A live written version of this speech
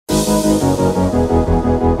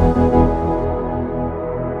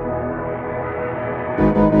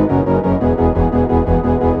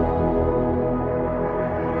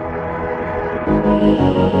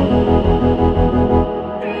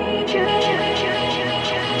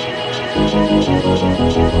Reach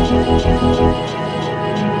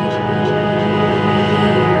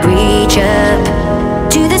up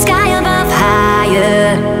to the sky above,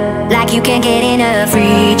 higher, like you can't get enough.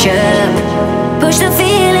 Reach up, push the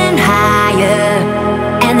feeling higher,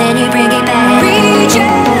 and then you bring it back. Reach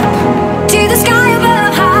up to the sky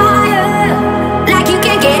above, higher, like you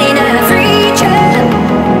can't get enough. Reach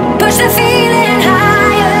up, push the feeling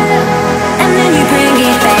higher, and then you bring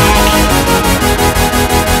it back.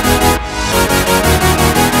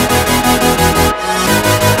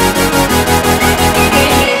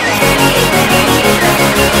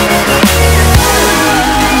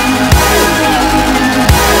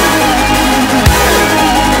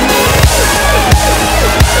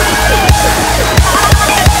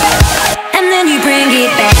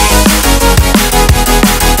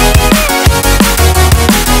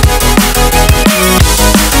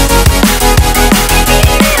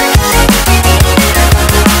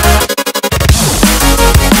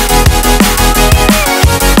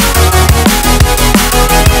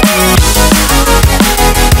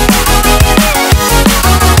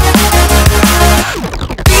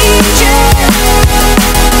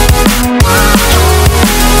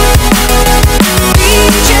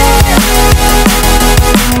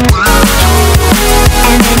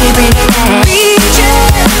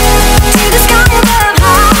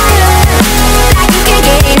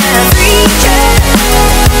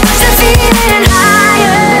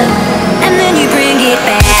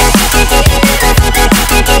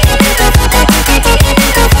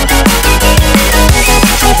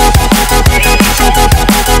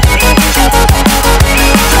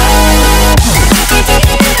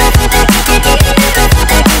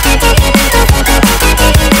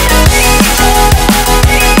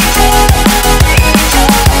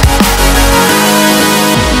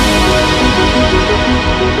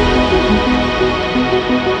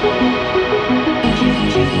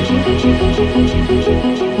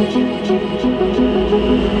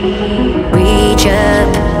 Reach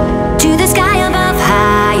up to the sky above,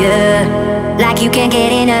 higher, like you can't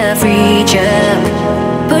get enough. Reach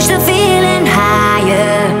up, push the